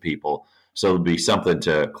samples to people. So it'll be something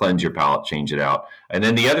to cleanse your palate, change it out. And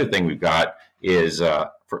then the other thing we've got is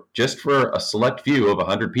for a select few of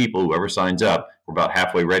 100 people, whoever signs up, we're about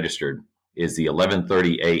halfway registered, is the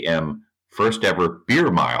 11:30 a.m. first ever beer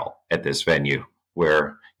mile at this venue,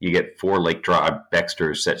 where you get 4 Lake Drive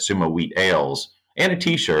Dexter's Satsuma wheat ales and a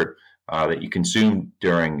T-shirt that you consume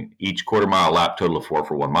during each quarter-mile lap, total of 4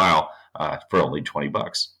 for 1 mile, for only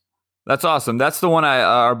 $20. That's awesome. That's the one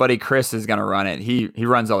our buddy Chris is going to run it. He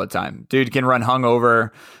runs all the time. Dude can run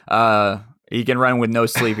hungover. He can run with no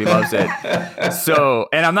sleep. He loves it. So,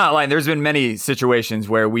 and I'm not lying. There's been many situations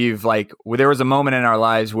where there was a moment in our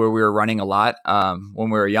lives where we were running a lot when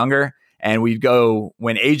we were younger. And we'd go,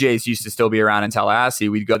 when AJ's used to still be around in Tallahassee,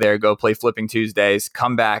 we'd go there, go play Flipping Tuesdays,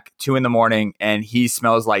 come back 2 a.m, and he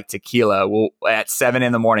smells like tequila. Well, at 7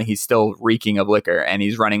 a.m, he's still reeking of liquor, and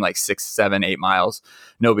he's running like 6, 7, 8 miles.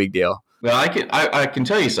 No big deal. Well, I can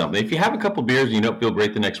tell you something. If you have a couple beers and you don't feel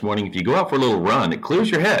great the next morning, if you go out for a little run, it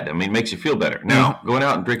clears your head. I mean, it makes you feel better. Now, going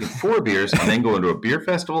out and drinking 4 beers and then going to a beer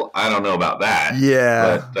festival, I don't know about that.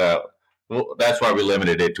 Yeah. But well, that's why we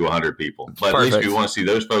limited it to 100 people. But Perfect. At least if you want to see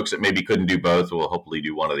those folks that maybe couldn't do both, we'll hopefully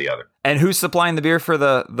do one or the other. And who's supplying the beer for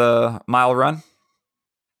the mile run?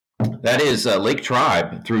 That is Lake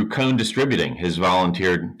Tribe through Cone Distributing has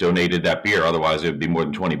volunteered, donated that beer. Otherwise, it would be more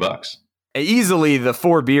than $20. Easily, the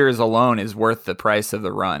 4 beers alone is worth the price of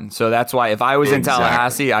the run. So that's why if I was in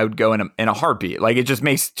Tallahassee, I would go in a heartbeat. Like, it just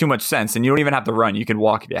makes too much sense. And you don't even have to run. You could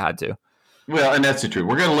walk if you had to. Well, and that's the truth.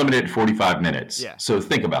 We're going to limit it to 45 minutes. Yeah. So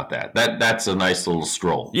think about that. That's a nice little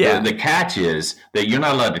stroll. Yeah. The catch is that you're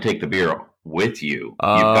not allowed to take the beer with you.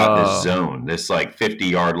 You've got this zone, this like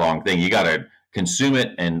 50-yard long thing. You got to consume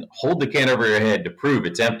it and hold the can over your head to prove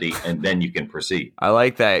it's empty, and then you can proceed. I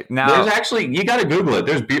like that. Now, there's actually, you got to Google it.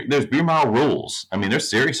 There's beer mile rules. I mean, they're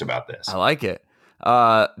serious about this. I like it.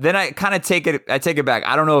 Then I kind of take it back.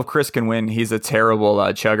 I don't know if Chris can win. He's a terrible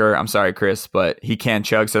chugger. I'm sorry, Chris, but he can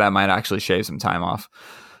chug, so that might actually shave some time off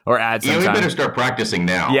or add some time. We better start practicing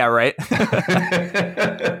now. Yeah, right.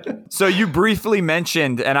 So you briefly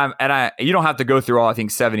mentioned, and you don't have to go through all, I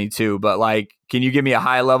think 72, but like, can you give me a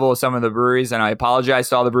high level of some of the breweries? And I apologize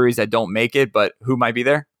to all the breweries that don't make it, but who might be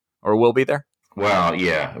there or will be there? Well,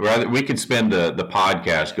 yeah. Rather, we could spend the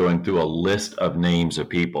podcast going through a list of names of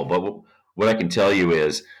people, but what I can tell you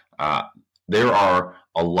is there are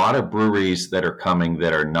a lot of breweries that are coming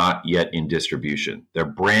that are not yet in distribution. They're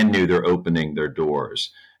brand new. They're opening their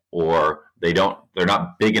doors, or they're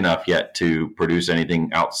not big enough yet to produce anything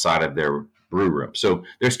outside of their brew room. So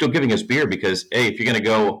they're still giving us beer because, hey, if you're going to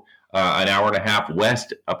go an hour and a half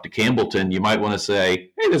west up to Campbellton, you might want to say,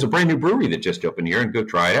 hey, there's a brand new brewery that just opened here, and go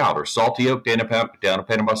try it out. Or Salty Oak down in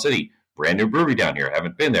Panama City, brand new brewery down here. I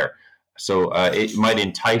haven't been there. So it might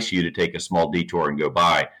entice you to take a small detour and go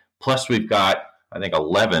by. Plus, we've got, I think,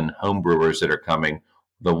 11 home brewers that are coming.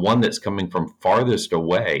 The one that's coming from farthest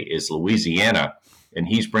away is Louisiana, and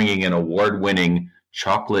he's bringing an award-winning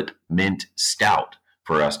chocolate mint stout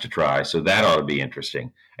for us to try. So that ought to be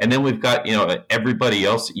interesting. And then we've got, everybody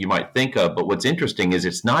else that you might think of. But what's interesting is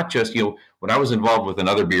it's not just, when I was involved with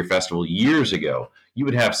another beer festival years ago, you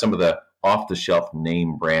would have some of the off-the-shelf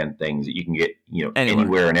name brand things that you can get,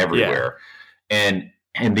 anywhere and everywhere. Yeah.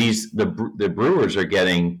 And the brewers are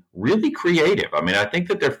getting really creative. I mean, I think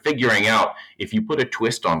that they're figuring out if you put a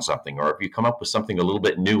twist on something, or if you come up with something a little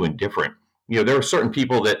bit new and different. There are certain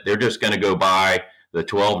people that they're just going to go buy the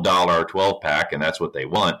 $12 12-pack, and that's what they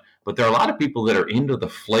want. But there are a lot of people that are into the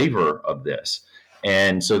flavor of this.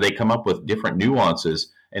 And so they come up with different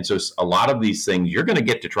nuances. And so a lot of these things you're going to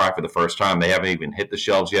get to try for the first time. They haven't even hit the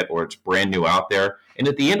shelves yet, or it's brand new out there. And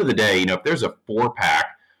at the end of the day, if there's a 4-pack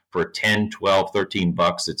for 10, 12, 13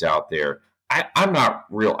 bucks that's out there, I'm not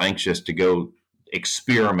real anxious to go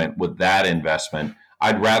experiment with that investment.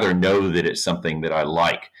 I'd rather know that it's something that I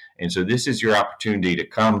like. And so this is your opportunity to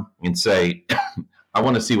come and say, I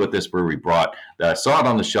want to see what this brewery brought. I saw it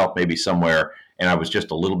on the shelf maybe somewhere, and I was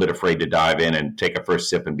just a little bit afraid to dive in and take a first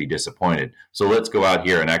sip and be disappointed. So let's go out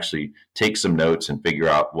here and actually take some notes and figure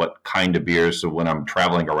out what kind of beers. So when I'm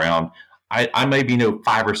traveling around, I maybe know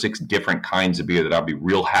 5 or 6 different kinds of beer that I'll be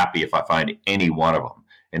real happy if I find any one of them.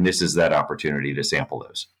 And this is that opportunity to sample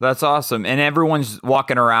those. That's awesome. And everyone's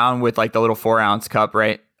walking around with like the little 4-ounce cup,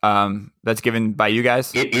 right? That's given by you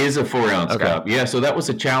guys? It is a 4-ounce cup. Yeah. So that was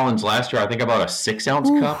a challenge last year. I think I bought a 6-ounce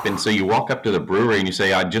cup. And so you walk up to the brewery and you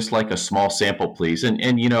say, I'd just like a small sample, please. And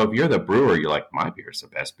if you're the brewer, you're like, my beer is the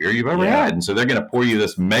best beer you've ever had. And so they're going to pour you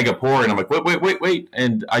this mega pour. And I'm like, wait.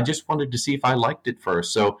 And I just wanted to see if I liked it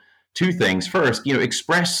first. So 2 things. First,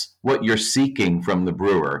 express what you're seeking from the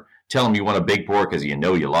brewer. Tell them you want a big pour because you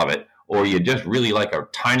love it, or you just really like a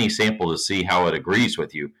tiny sample to see how it agrees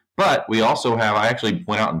with you. But we also have, I actually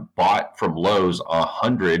went out and bought from Lowe's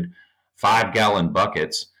 100 5-gallon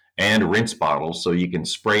buckets and rinse bottles so you can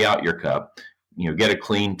spray out your cup, get a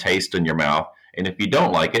clean taste in your mouth. And if you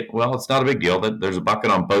don't like it, well, it's not a big deal. There's a bucket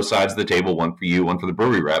on both sides of the table, one for you, one for the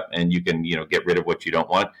brewery rep, and you can, get rid of what you don't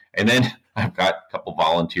want. And then I've got a couple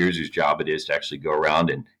volunteers whose job it is to actually go around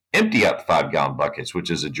and empty out the 5-gallon buckets, which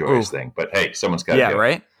is a joyous thing. But hey, someone's got to do it.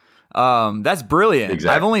 Right? That's brilliant.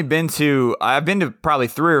 Exactly. I've been to probably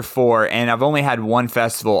 3 or 4, and I've only had one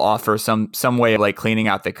festival offer some way of like cleaning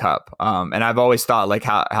out the cup. And I've always thought like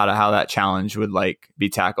how that challenge would like be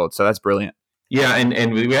tackled. So that's brilliant. Yeah,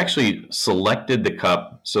 and we actually selected the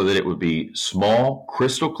cup so that it would be small,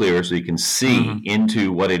 crystal clear, so you can see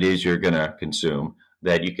into what it is you're going to consume,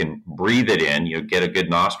 that you can breathe it in, get a good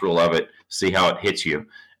nostril of it, see how it hits you.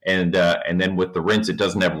 And then with the rinse, it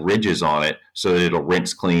doesn't have ridges on it, so that it'll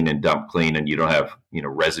rinse clean and dump clean, and you don't have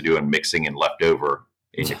residue and mixing and leftover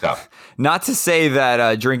in your cup. Not to say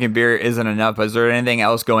that drinking beer isn't enough, but is there anything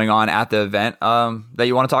else going on at the event that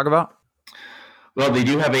you want to talk about? Well, they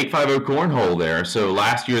do have 850 Cornhole there. So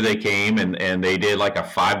last year they came and they did like a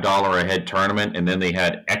 $5 a head tournament, and then they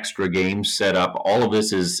had extra games set up. All of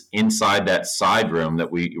this is inside that side room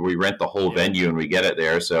that we rent the whole venue and we get it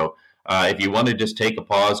there. So if you want to just take a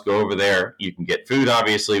pause, go over there. You can get food,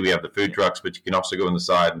 obviously. We have the food trucks, but you can also go in the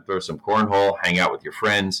side and throw some cornhole, hang out with your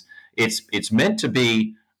friends. It's meant to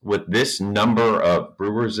be, with this number of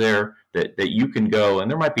brewers there, that you can go,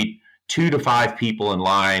 and there might be 2 to 5 people in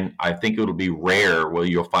line. I think it'll be rare where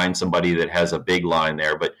you'll find somebody that has a big line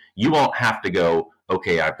there, but you won't have to go,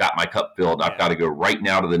 okay, I've got my cup filled, I've got to go right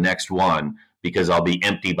now to the next one because I'll be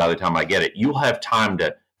empty by the time I get it. You'll have time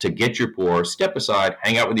to get your pour, step aside,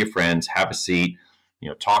 hang out with your friends, have a seat,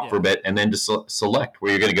 talk for a bit, and then to select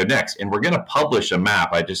where you're going to go next. And we're going to publish a map.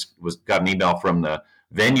 I just got an email from the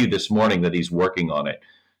venue this morning that he's working on it.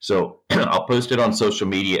 So I'll post it on social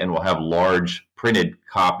media, and we'll have large printed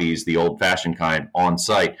copies, the old-fashioned kind, on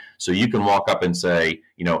site. So you can walk up and say,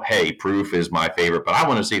 hey, Proof is my favorite, but I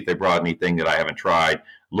want to see if they brought anything that I haven't tried.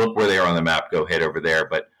 Look where they are on the map. Go head over there.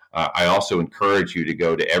 But I also encourage you to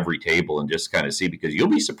go to every table and just kind of see, because you'll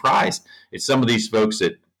be surprised at some of these folks,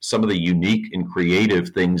 at some of the unique and creative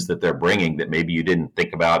things that they're bringing that maybe you didn't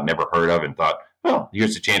think about, never heard of, and thought, well,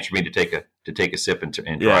 here's a chance for me to take a sip and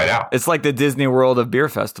try it out. It's like the Disney World of beer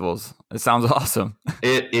festivals. It sounds awesome.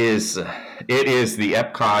 It is the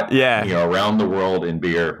Epcot, around the world in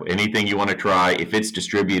beer. Anything you want to try, if it's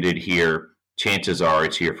distributed here, chances are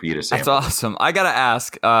it's here for you to sample. That's awesome. I gotta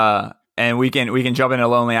ask, and we can jump into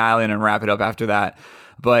Lonely Island and wrap it up after that.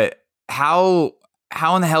 But how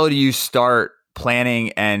in the hell do you start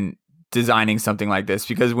planning and designing something like this?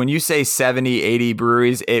 Because when you say 70, 80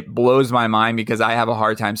 breweries, it blows my mind, because I have a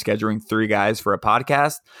hard time scheduling 3 guys for a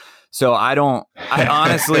podcast. So I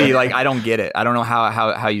honestly, I don't get it. I don't know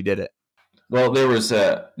how you did it. Well, there was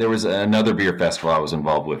another beer festival I was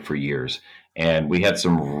involved with for years, and we had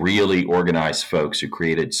some really organized folks who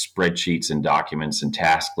created spreadsheets and documents and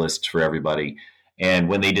task lists for everybody. And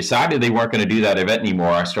when they decided they weren't going to do that event anymore,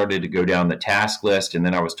 I started to go down the task list, and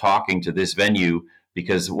then I was talking to this venue,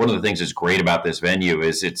 because one of the things that's great about this venue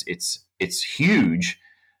is it's huge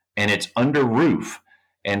and it's under roof.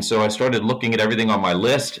 And so I started looking at everything on my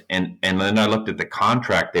list, and then I looked at the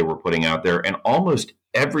contract they were putting out there, and almost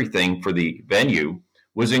everything for the venue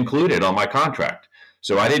was included on my contract.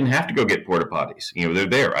 So I didn't have to go get porta potties. They're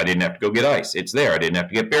there. I didn't have to go get ice. It's there. I didn't have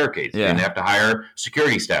to get barricades. Yeah. I didn't have to hire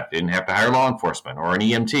security staff. Didn't have to hire law enforcement or an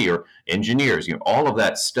EMT or engineers. All of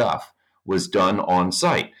that stuff was done on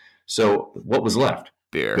site. So what was left?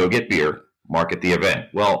 Beer. Go get beer, market the event.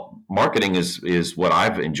 Well, marketing is what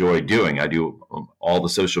I've enjoyed doing. I do all the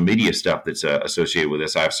social media stuff that's associated with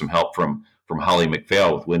this. I have some help from Holly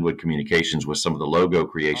McPhail with Wynwood Communications with some of the logo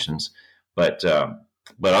creations. But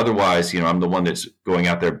otherwise, I'm the one that's going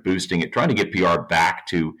out there boosting it, trying to get PR back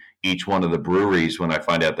to each one of the breweries when I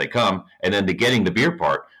find out they come. And then to getting the beer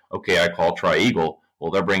part, okay, I call Tri-Eagle.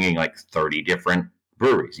 Well, they're bringing like 30 different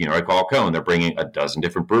breweries. I call Cone, they're bringing a dozen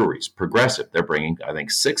different breweries. Progressive, they're bringing, I think,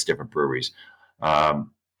 6 different breweries.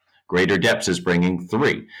 Greater Depths is bringing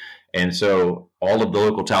 3. And so all of the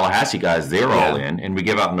local Tallahassee guys, they're all in, and we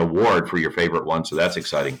give out an award for your favorite one. So that's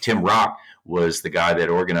exciting. Tim Rock was the guy that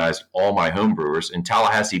organized all my home brewers. And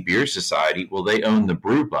Tallahassee Beer Society, well, they own the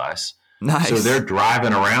brew bus. Nice. So they're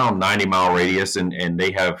driving around 90-mile radius, and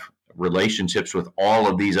they have relationships with all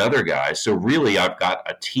of these other guys. So really, I've got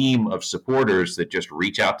a team of supporters that just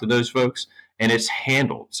reach out to those folks, and it's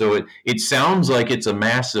handled. So it sounds like it's a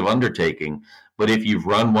massive undertaking, but if you've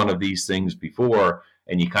run one of these things before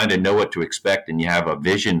and you kind of know what to expect and you have a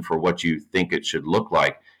vision for what you think it should look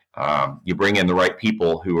like, you bring in the right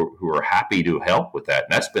people who are happy to help with that.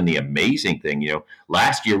 And that's been the amazing thing.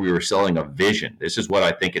 Last year we were selling a vision. This is what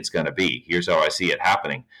I think it's going to be. Here's how I see it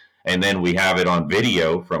happening. And then we have it on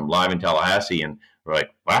video from Live in Tallahassee, and we're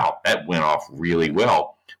like, wow, that went off really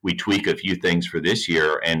well. We tweak a few things for this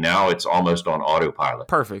year, and now it's almost on autopilot.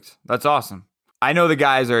 Perfect. That's awesome. I know the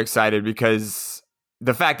guys are excited because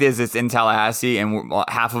the fact is it's in Tallahassee, and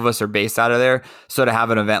half of us are based out of there. So to have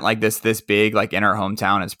an event like this big, like in our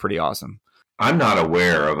hometown, is pretty awesome. I'm not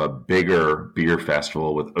aware of a bigger beer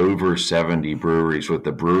festival with over 70 breweries with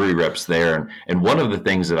the brewery reps there. And one of the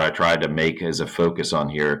things that I tried to make as a focus on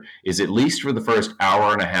here is, at least for the first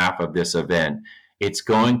hour and a half of this event, it's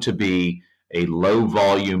going to be a low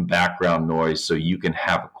volume background noise so you can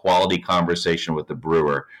have a quality conversation with the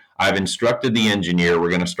brewer. I've instructed the engineer, we're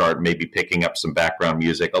going to start maybe picking up some background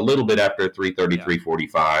music a little bit after 3:30,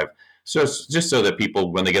 3:45. So it's just so that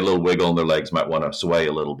people, when they get a little wiggle in their legs, might want to sway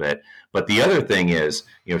a little bit. But the other thing is,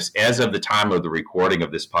 as of the time of the recording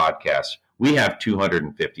of this podcast, we have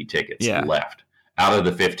 250 tickets left out of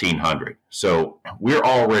the 1,500. So we're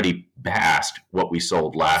already past what we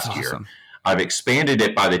sold last year. I've expanded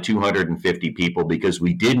it by the 250 people because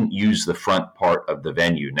we didn't use the front part of the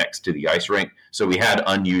venue next to the ice rink. So we had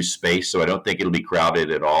unused space. So I don't think it'll be crowded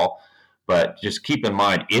at all. But just keep in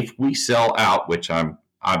mind, if we sell out, which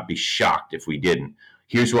I'd be shocked if we didn't,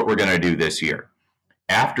 here's what we're going to do this year.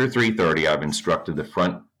 After 3:30, I've instructed the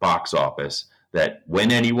front box office that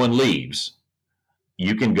when anyone leaves,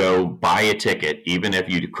 you can go buy a ticket, even if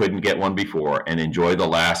you couldn't get one before, and enjoy the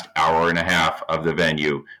last hour and a half of the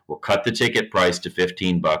venue. We'll cut the ticket price to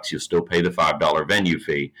 $15. You'll still pay the $5 venue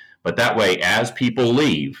fee. But that way, as people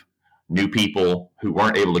leave, new people who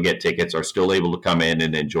weren't able to get tickets are still able to come in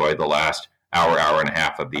and enjoy the last hour and a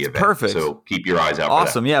half of the event. Perfect. So keep your eyes out for that.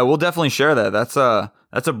 Awesome. Yeah, we'll definitely share that. That's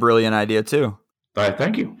a brilliant idea too. All right,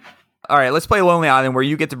 thank you. All right, let's play Lonely Island, where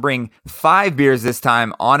you get to bring 5 beers this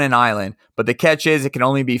time on an island. But the catch is it can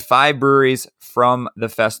only be 5 breweries from the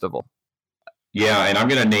festival. Yeah, and I'm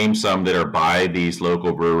going to name some that are by these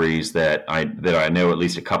local breweries that I know at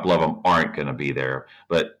least a couple of them aren't going to be there.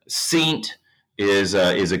 But Saint is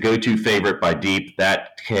a go-to favorite by Deep.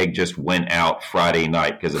 That keg just went out Friday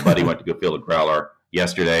night because a buddy went to go fill a growler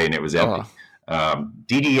yesterday, and it was empty.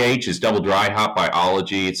 DDH is Double Dry Hop by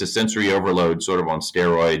Ology. It's a sensory overload sort of on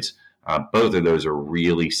steroids. Both of those are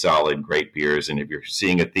really solid, great beers. And if you're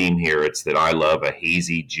seeing a theme here, it's that I love a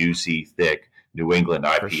hazy, juicy, thick New England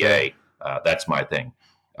IPA. Sure. That's my thing.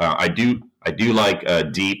 I do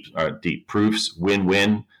like Deep Proof's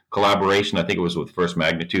Win-Win collaboration. I think it was with First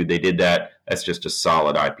Magnitude. They did that. That's just a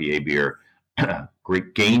solid IPA beer.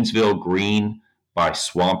 Gainesville Green by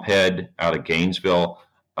Swamphead out of Gainesville.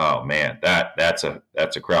 Oh man, that's a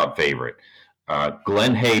crowd favorite.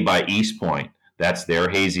 Glen Hay by East Point. That's their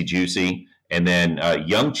hazy juicy. And then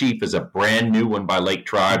Young Chief is a brand new one by Lake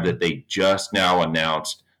Tribe that they just now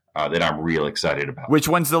announced that I'm real excited about. Which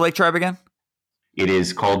one's the Lake Tribe again? It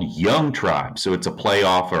is called Young Tribe. So it's a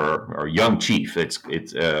playoff or Young Chief. It's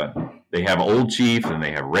they have Old Chief and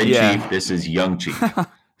they have Red Chief. This is Young Chief.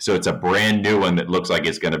 So it's a brand new one that looks like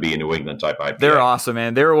it's going to be a New England type IPA. They're awesome,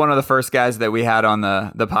 man. They were one of the first guys that we had on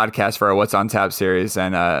the podcast for our What's on Tap series,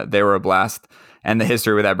 and they were a blast. And the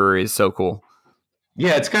history with that brewery is so cool.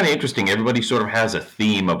 Yeah, it's kind of interesting. Everybody sort of has a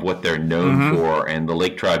theme of what they're known for, and the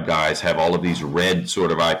Lake Tribe guys have all of these red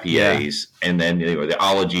sort of IPAs, and then the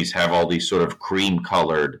Ologies have all these sort of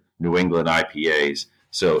cream-colored New England IPAs.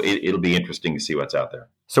 So it'll be interesting to see what's out there.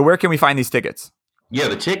 So where can we find these tickets? Yeah,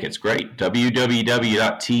 the tickets, great.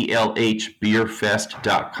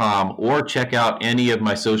 www.tlhbeerfest.com, or check out any of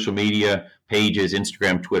my social media pages,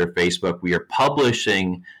 Instagram, Twitter, Facebook. We are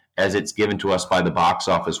publishing, as it's given to us by the box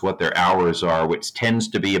office, what their hours are, which tends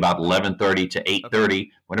to be about 11:30 to 8:30.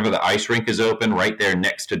 Whenever the ice rink is open, right there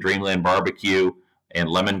next to Dreamland Barbecue and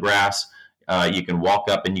Lemongrass, you can walk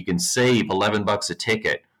up and you can save $11 a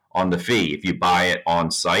ticket on the fee if you buy it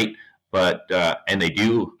on site. But and they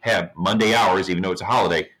do have Monday hours, even though it's a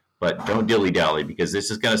holiday. But don't dilly-dally, because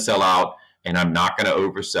this is going to sell out, and I'm not going to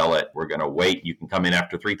oversell it. We're going to wait. You can come in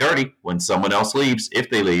after 3:30 when someone else leaves, if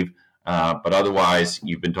they leave. But otherwise,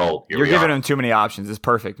 you've been told. You're giving them too many options. It's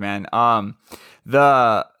perfect, man.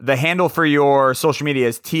 The handle for your social media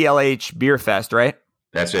is TLH Beer Fest, right?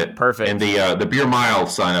 That's it. Perfect. And the Beer Mile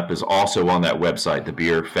sign up is also on that website, the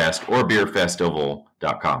Beer Fest or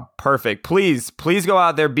beerfestival.com. Perfect. Please go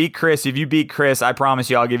out there, beat Chris. If you beat Chris, I promise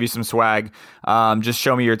you I'll give you some swag. Just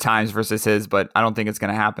show me your times versus his, but I don't think it's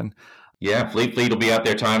going to happen. Yeah, Fleet will be out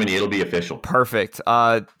there timing. It'll be official. Perfect.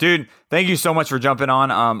 Dude, thank you so much for jumping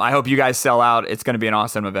on. I hope you guys sell out. It's going to be an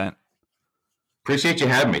awesome event. Appreciate you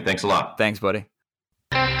having me. Thanks a lot. Thanks, buddy.